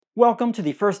Welcome to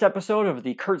the first episode of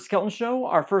the Curt Skelton Show.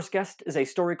 Our first guest is a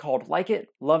story called Like It,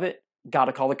 Love It,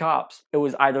 Gotta Call the Cops. It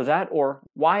was either that or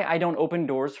Why I Don't Open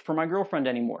Doors for My Girlfriend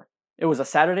Anymore. It was a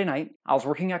Saturday night. I was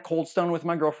working at Cold Stone with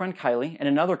my girlfriend Kylie and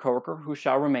another coworker who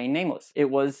shall remain nameless. It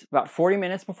was about 40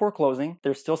 minutes before closing.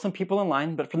 There's still some people in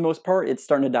line, but for the most part, it's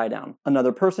starting to die down.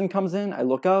 Another person comes in, I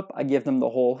look up, I give them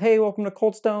the whole, hey, welcome to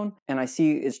Cold Stone, and I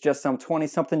see it's just some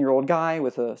 20-something-year-old guy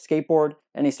with a skateboard,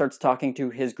 and he starts talking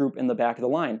to his group in the back of the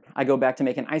line. I go back to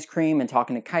making ice cream and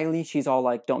talking to Kylie. She's all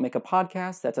like, don't make a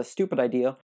podcast, that's a stupid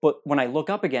idea. But when I look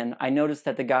up again, I notice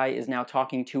that the guy is now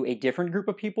talking to a different group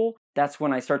of people. That's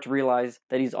when I start to realize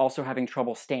that he's also having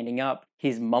trouble standing up.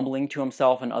 He's mumbling to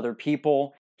himself and other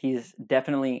people. He's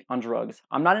definitely on drugs.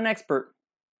 I'm not an expert,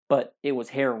 but it was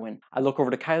heroin. I look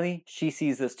over to Kylie. She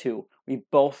sees this too. We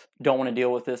both don't want to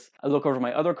deal with this. I look over to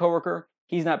my other coworker.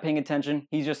 He's not paying attention.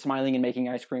 He's just smiling and making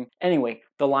ice cream. Anyway,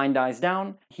 the line dies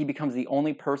down. He becomes the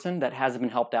only person that hasn't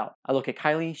been helped out. I look at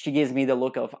Kylie. She gives me the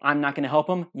look of, I'm not going to help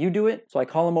him. You do it. So I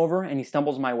call him over and he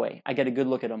stumbles my way. I get a good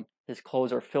look at him. His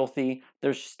clothes are filthy.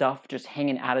 There's stuff just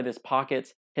hanging out of his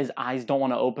pockets. His eyes don't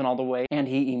want to open all the way. And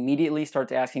he immediately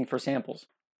starts asking for samples.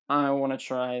 I want to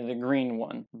try the green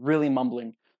one. Really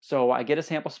mumbling. So I get a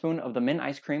sample spoon of the mint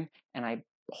ice cream and I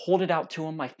hold it out to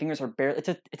him. My fingers are barely,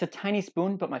 it's a tiny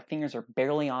spoon, but my fingers are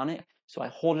barely on it. So I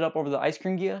hold it up over the ice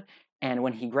cream gear, and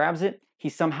when he grabs it, he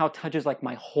somehow touches like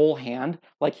my whole hand.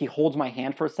 Like he holds my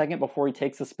hand for a second before he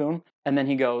takes the spoon, and then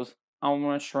he goes, I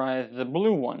want to try the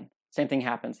blue one. Same thing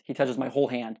happens. He touches my whole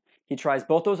hand. He tries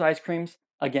both those ice creams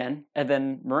again, and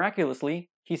then miraculously,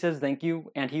 he says thank you,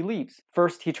 and he leaves.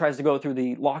 First, he tries to go through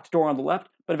the locked door on the left,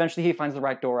 but eventually he finds the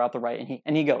right door out the right,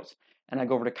 and he goes. And I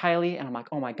go over to Kylie, and I'm like,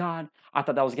 oh my God, I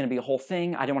thought that was going to be a whole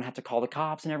thing. I didn't want to have to call the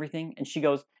cops and everything. And she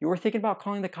goes, you were thinking about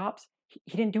calling the cops?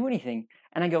 He didn't do anything.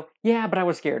 And I go, yeah, but I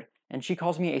was scared. And she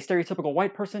calls me a stereotypical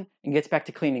white person and gets back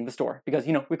to cleaning the store because,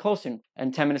 we close soon.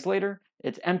 And 10 minutes later,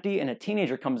 it's empty and a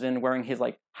teenager comes in wearing his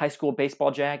like high school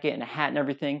baseball jacket and a hat and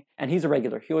everything. And he's a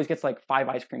regular. He always gets like 5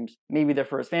 ice creams. Maybe they're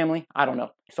for his family. I don't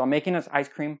know. So I'm making us ice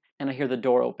cream and I hear the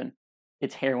door open.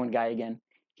 It's heroin guy again.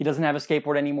 He doesn't have a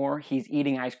skateboard anymore. He's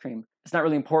eating ice cream. It's not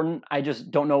really important. I just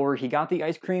don't know where he got the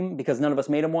ice cream because none of us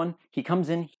made him one. He comes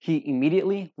in, he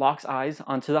immediately locks eyes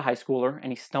onto the high schooler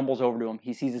and he stumbles over to him.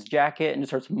 He sees his jacket and just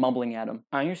starts mumbling at him.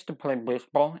 I used to play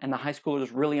baseball, and the high schooler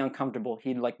is really uncomfortable.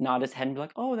 He'd like nod his head and be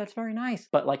like, oh, that's very nice.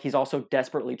 But like he's also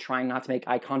desperately trying not to make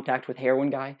eye contact with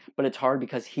heroin guy, but it's hard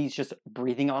because he's just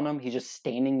breathing on him. He's just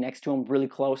standing next to him really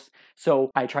close. So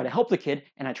I try to help the kid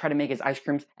and I try to make his ice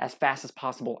creams as fast as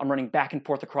possible. I'm running back and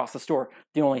forth across the store.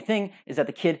 The only thing is that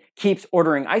the kid keeps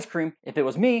ordering ice cream. If it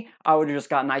was me, I would have just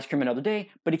gotten ice cream another day,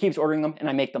 but he keeps ordering them and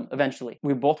I make them eventually.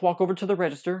 We both walk over to the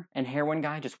register and heroin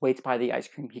guy just waits by the ice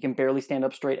cream. He can barely stand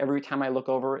up straight. Every time I look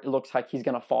over, it looks like he's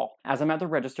gonna fall. As I'm at the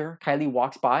register, Kylie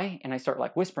walks by and I start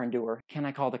like whispering to her, can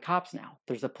I call the cops now?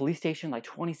 There's a police station like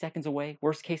 20 seconds away.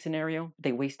 Worst case scenario,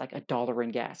 they waste like $1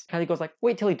 in gas. Kylie goes like,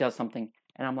 wait till he does something.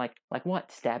 And I'm like what?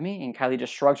 Stab me? And Kylie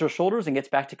just shrugs her shoulders and gets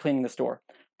back to cleaning the store.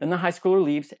 Then the high schooler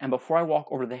leaves, and before I walk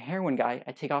over to the heroin guy,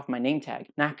 I take off my name tag.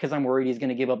 Not because I'm worried he's going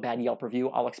to give a bad Yelp review,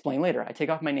 I'll explain later. I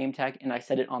take off my name tag and I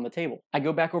set it on the table. I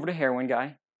go back over to heroin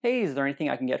guy. Hey, is there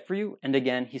anything I can get for you? And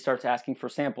again, he starts asking for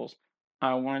samples.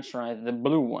 I want to try the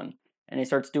blue one. And he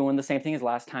starts doing the same thing as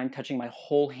last time, touching my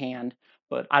whole hand.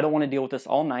 But I don't want to deal with this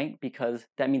all night because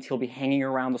that means he'll be hanging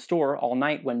around the store all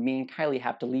night when me and Kylie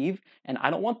have to leave, and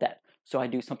I don't want that. So I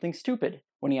do something stupid.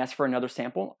 When he asks for another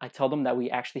sample, I tell them that we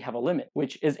actually have a limit,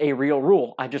 which is a real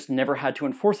rule. I just never had to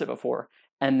enforce it before.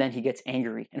 And then he gets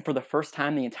angry. And for the first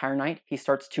time the entire night, he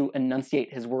starts to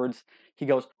enunciate his words. He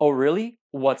goes, oh really?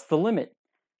 What's the limit?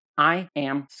 I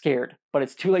am scared, but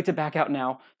it's too late to back out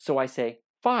now. So I say,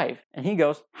 5. And he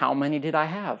goes, how many did I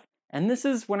have? And this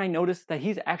is when I noticed that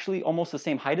he's actually almost the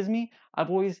same height as me. I've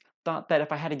always thought that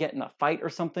if I had to get in a fight or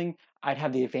something, I'd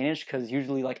have the advantage because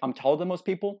usually like I'm taller than most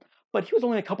people. But he was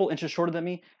only a couple inches shorter than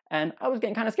me, and I was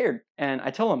getting kind of scared. And I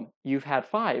tell him, you've had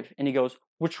 5. And he goes,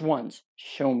 which ones?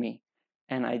 Show me.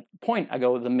 And I point, I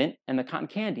go, the mint and the cotton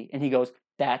candy. And he goes,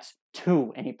 that's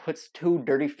 2. And he puts 2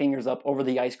 dirty fingers up over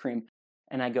the ice cream.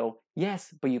 And I go,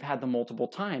 yes, but you've had them multiple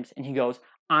times. And he goes,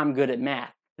 I'm good at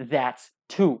math. That's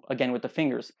 2, again with the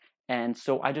fingers. And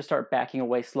so I just start backing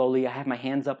away slowly. I have my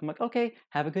hands up. I'm like, okay,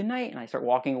 have a good night. And I start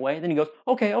walking away. Then he goes,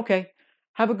 okay,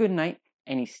 have a good night.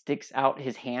 And he sticks out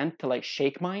his hand to like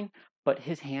shake mine, but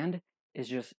his hand is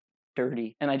just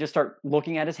dirty. And I just start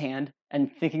looking at his hand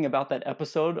and thinking about that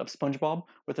episode of SpongeBob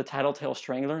with the Tattletale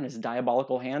Strangler and his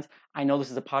diabolical hands. I know this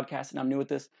is a podcast and I'm new at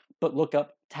this, but look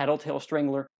up Tattletale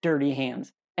Strangler, dirty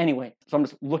hands. Anyway, so I'm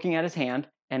just looking at his hand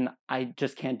and I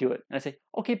just can't do it. And I say,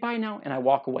 okay, bye now, and I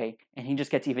walk away. And he just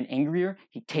gets even angrier.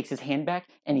 He takes his hand back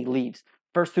and he leaves.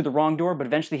 First through the wrong door, but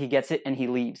eventually he gets it and he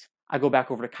leaves. I go back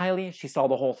over to Kylie. She saw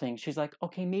the whole thing. She's like,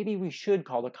 okay, maybe we should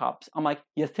call the cops. I'm like,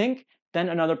 you think? Then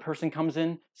another person comes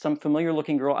in, some familiar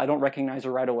looking girl. I don't recognize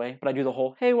her right away, but I do the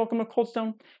whole, hey, welcome to Cold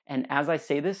Stone. And as I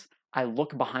say this, I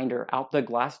look behind her out the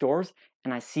glass doors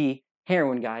and I see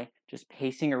heroin guy just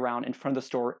pacing around in front of the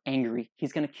store, angry.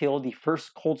 He's gonna kill the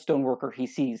first Cold Stone worker he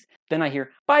sees. Then I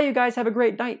hear, bye you guys, have a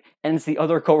great night. And it's the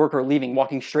other coworker leaving,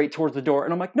 walking straight towards the door.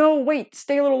 And I'm like, no, wait,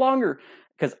 stay a little longer.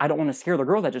 Because I don't want to scare the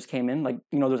girl that just came in. Like,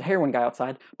 there's a heroin guy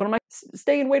outside. But I'm like,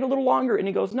 stay and wait a little longer. And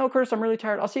he goes, no, Curtis, I'm really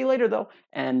tired. I'll see you later, though.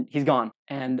 And he's gone.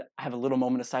 And I have a little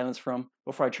moment of silence for him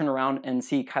before I turn around and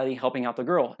see Kylie helping out the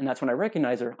girl. And that's when I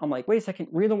recognize her. I'm like, wait a second,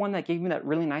 were you the one that gave me that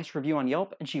really nice review on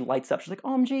Yelp? And she lights up. She's like,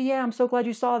 OMG, yeah, I'm so glad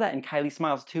you saw that. And Kylie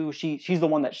smiles too. She's the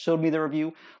one that showed me the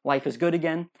review. Life is good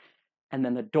again. And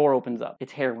then the door opens up.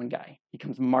 It's heroin guy. He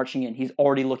comes marching in. He's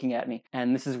already looking at me.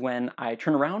 And this is when I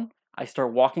turn around. I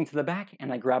start walking to the back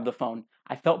and I grab the phone.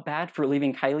 I felt bad for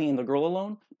leaving Kylie and the girl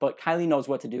alone, but Kylie knows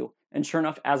what to do. And sure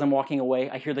enough, as I'm walking away,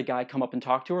 I hear the guy come up and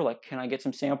talk to her, like, can I get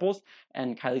some samples?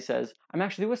 And Kylie says, I'm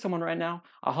actually with someone right now.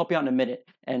 I'll help you out in a minute.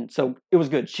 And so it was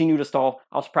good. She knew to stall.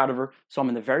 I was proud of her. So I'm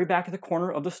in the very back of the corner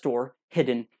of the store,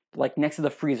 hidden, like next to the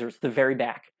freezers, the very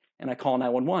back. And I call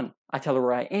 911. I tell her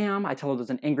where I am. I tell her there's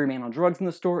an angry man on drugs in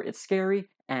the store. It's scary.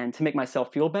 And to make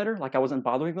myself feel better, like I wasn't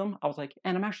bothering them, I was like,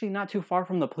 and I'm actually not too far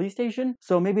from the police station.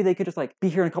 So maybe they could just like be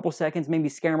here in a couple seconds, maybe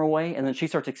scare them away. And then she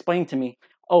starts explaining to me,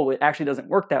 oh, it actually doesn't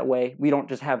work that way. We don't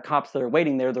just have cops that are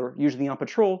waiting there. They're usually on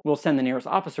patrol. We'll send the nearest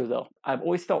officer though. I've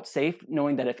always felt safe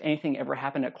knowing that if anything ever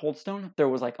happened at Cold Stone, there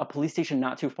was like a police station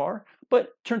not too far.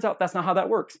 But turns out that's not how that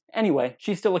works. Anyway,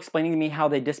 she's still explaining to me how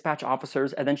they dispatch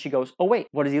officers. And then she goes, oh wait,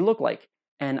 what does he look like?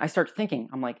 And I start thinking,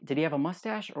 I'm like, did he have a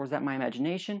mustache or was that my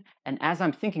imagination? And as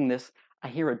I'm thinking this, I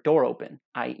hear a door open.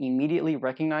 I immediately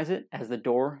recognize it as the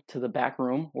door to the back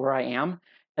room where I am.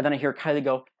 And then I hear Kylie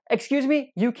go, excuse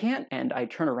me, you can't. And I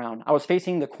turn around. I was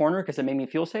facing the corner because it made me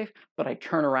feel safe, but I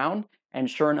turn around and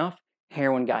sure enough,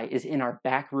 heroin guy is in our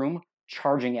back room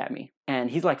charging at me. And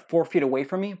he's like 4 feet away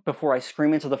from me before I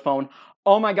scream into the phone,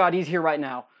 oh my God, he's here right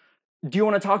now. Do you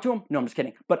want to talk to him? No, I'm just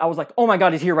kidding. But I was like, oh my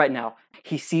God, he's here right now.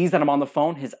 He sees that I'm on the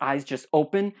phone. His eyes just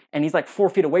open and he's like 4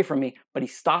 feet away from me, but he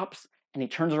stops and he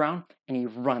turns around and he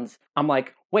runs. I'm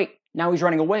like, wait, now he's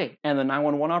running away. And the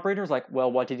 911 operator's like,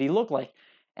 well, what did he look like?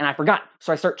 And I forgot.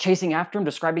 So I start chasing after him,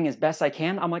 describing as best I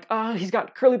can. I'm like, he's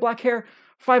got curly black hair,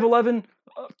 5'11",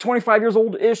 25 years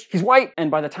old-ish. He's white.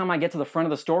 And by the time I get to the front of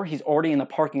the store, he's already in the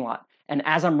parking lot. And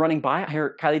as I'm running by, I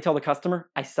hear Kylie tell the customer,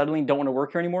 I suddenly don't want to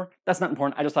work here anymore. That's not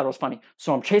important. I just thought it was funny.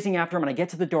 So I'm chasing after him and I get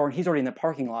to the door and he's already in the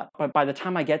parking lot. But by the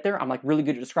time I get there, I'm like really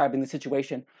good at describing the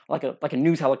situation like a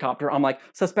news helicopter. I'm like,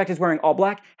 suspect is wearing all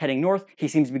black, heading north. He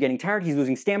seems to be getting tired. He's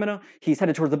losing stamina. He's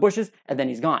headed towards the bushes and then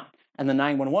he's gone. And the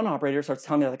 911 operator starts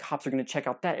telling me that the cops are going to check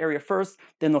out that area first.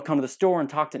 Then they'll come to the store and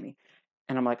talk to me.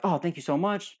 And I'm like, oh, thank you so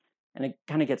much. And it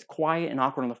kind of gets quiet and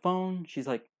awkward on the phone. She's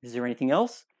like, is there anything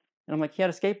else? And I'm like, he had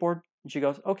a skateboard. And she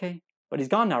goes, okay, but he's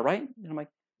gone now, right? And I'm like,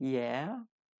 yeah.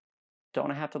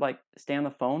 Don't I have to like stay on the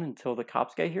phone until the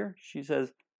cops get here? She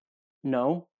says,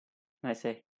 no. And I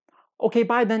say, okay,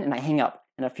 bye then. And I hang up.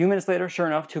 And a few minutes later, sure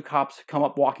enough, 2 cops come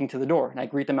up walking to the door. And I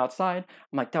greet them outside.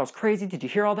 I'm like, that was crazy. Did you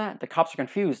hear all that? The cops are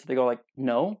confused. They go like,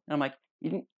 no. And I'm like,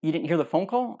 you didn't hear the phone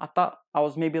call? I thought I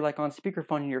was maybe like on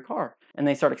speakerphone in your car. And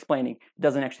they start explaining, it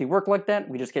doesn't actually work like that.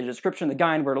 We just get a description, the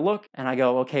guy and where to look. And I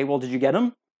go, okay, well, did you get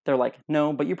him? They're like,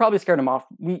 no, but you probably scared him off.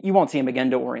 You won't see him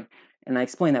again, don't worry. And I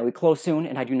explain that we close soon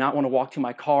and I do not want to walk to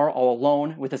my car all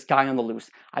alone with this guy on the loose.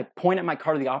 I point at my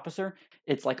car to the officer.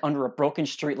 It's like under a broken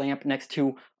street lamp next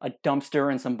to a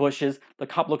dumpster and some bushes. The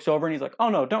cop looks over and he's like, oh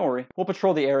no, don't worry. We'll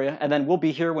patrol the area and then we'll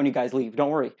be here when you guys leave. Don't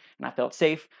worry. And I felt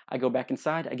safe. I go back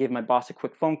inside. I gave my boss a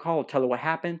quick phone call to tell her what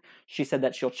happened. She said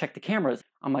that she'll check the cameras.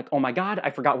 I'm like, oh my God,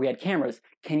 I forgot we had cameras.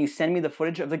 Can you send me the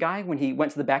footage of the guy when he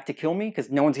went to the back to kill me? Because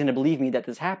no one's going to believe me that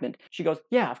this happened. She goes,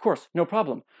 yeah, of course, no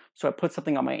problem. So I put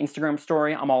something on my Instagram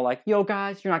story. I'm all like, yo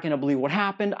guys, you're not going to believe what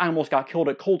happened. I almost got killed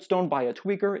at Cold Stone by a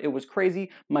tweaker. It was crazy.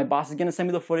 My boss is going to send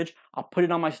me the footage. I'll put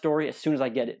it on my story as soon as I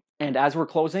get it. And as we're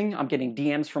closing, I'm getting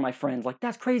DMs from my friends like,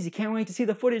 that's crazy, can't wait to see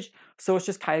the footage. So it's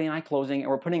just Kylie and I closing and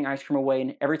we're putting ice cream away,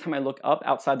 and every time I look up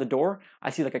outside the door, I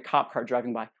see like a cop car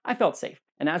driving by. I felt safe.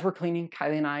 And as we're cleaning,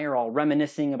 Kylie and I are all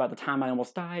reminiscing about the time I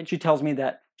almost died. She tells me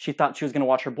that she thought she was gonna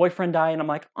watch her boyfriend die, and I'm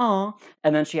like, aw.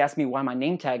 And then she asked me why my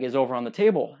name tag is over on the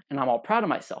table, and I'm all proud of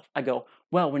myself. I go,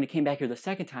 well, when he came back here the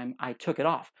second time, I took it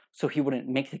off so he wouldn't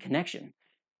make the connection.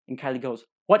 And Kylie goes,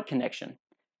 what connection?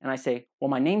 And I say, well,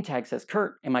 my name tag says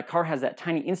Curt, and my car has that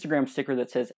tiny Instagram sticker that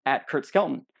says @Curt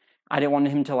Skelton. I didn't want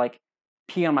him to like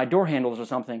pee on my door handles or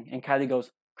something. And Kylie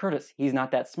goes, Curtis, he's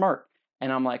not that smart.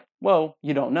 And I'm like, whoa,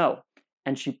 you don't know.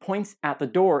 And she points at the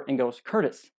door and goes,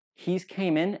 Curtis, he's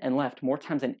came in and left more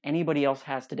times than anybody else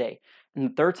has today. And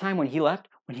the third time when he left,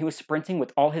 when he was sprinting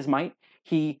with all his might,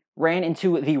 he ran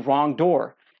into the wrong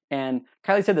door. And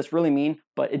Kylie said this really mean,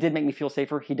 but it did make me feel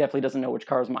safer. He definitely doesn't know which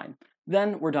car is mine.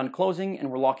 Then we're done closing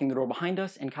and we're locking the door behind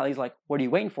us. And Kylie's like, what are you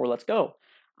waiting for? Let's go.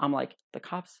 I'm like, the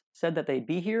cops said that they'd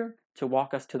be here to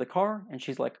walk us to the car. And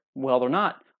she's like, well, they're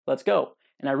not. Let's go.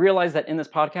 And I realized that in this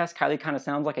podcast, Kylie kind of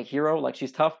sounds like a hero, like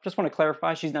she's tough. Just want to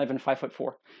clarify, she's not even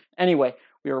 5'4". Anyway,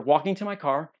 we were walking to my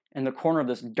car in the corner of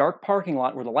this dark parking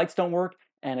lot where the lights don't work.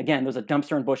 And again, there's a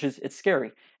dumpster and bushes. It's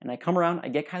scary. And I come around, I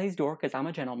get Kylie's door because I'm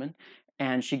a gentleman.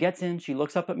 And she gets in, she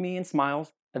looks up at me and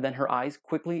smiles. And then her eyes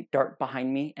quickly dart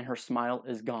behind me and her smile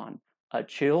is gone. A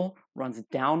chill runs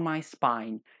down my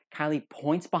spine. Kylie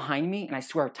points behind me and I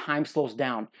swear time slows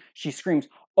down. She screams,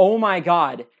 oh my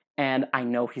God. And I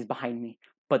know he's behind me.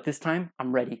 But this time,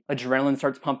 I'm ready. Adrenaline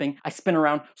starts pumping. I spin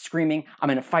around, screaming. I'm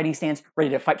in a fighting stance, ready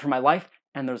to fight for my life.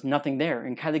 And there's nothing there.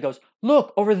 And Kylie goes,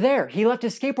 look, over there. He left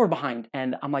his skateboard behind.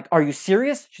 And I'm like, are you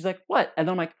serious? She's like, what? And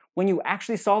then I'm like, when you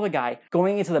actually saw the guy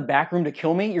going into the back room to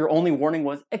kill me, your only warning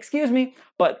was, excuse me.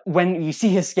 But when you see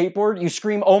his skateboard, you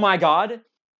scream, oh my God.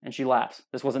 And she laughs.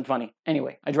 This wasn't funny.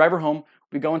 Anyway, I drive her home.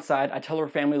 We go inside. I tell her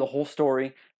family the whole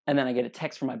story. And then I get a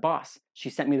text from my boss. She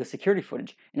sent me the security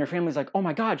footage. And her family's like, oh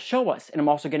my God, show us. And I'm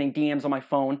also getting DMs on my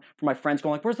phone from my friends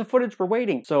going like, where's the footage? We're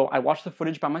waiting. So I watched the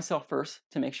footage by myself first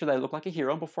to make sure that I look like a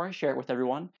hero before I share it with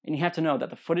everyone. And you have to know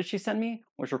that the footage she sent me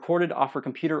was recorded off her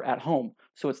computer at home.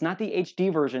 So it's not the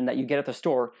HD version that you get at the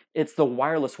store. It's the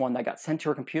wireless one that got sent to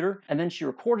her computer. And then she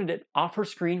recorded it off her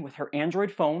screen with her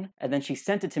Android phone. And then she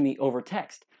sent it to me over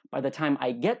text. By the time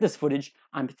I get this footage,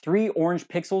 I'm 3 orange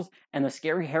pixels, and the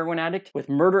scary heroin addict with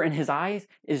murder in his eyes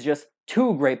is just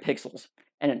 2 gray pixels.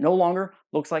 And it no longer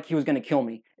looks like he was going to kill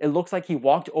me. It looks like he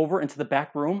walked over into the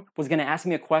back room, was going to ask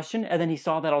me a question, and then he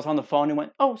saw that I was on the phone and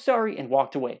went, oh, sorry, and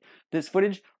walked away. This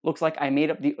footage looks like I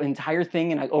made up the entire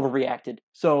thing and I overreacted.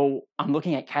 So I'm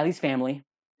looking at Kylie's family,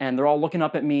 and they're all looking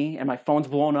up at me, and my phone's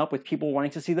blown up with people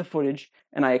wanting to see the footage.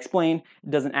 And I explain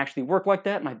it doesn't actually work like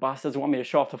that. My boss doesn't want me to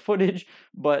show off the footage,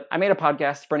 but I made a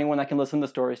podcast for anyone that can listen to the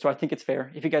story, so I think it's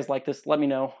fair. If you guys like this, let me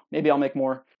know. Maybe I'll make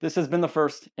more. This has been the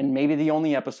first and maybe the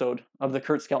only episode of the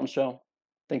Curt Skelton Show.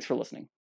 Thanks for listening.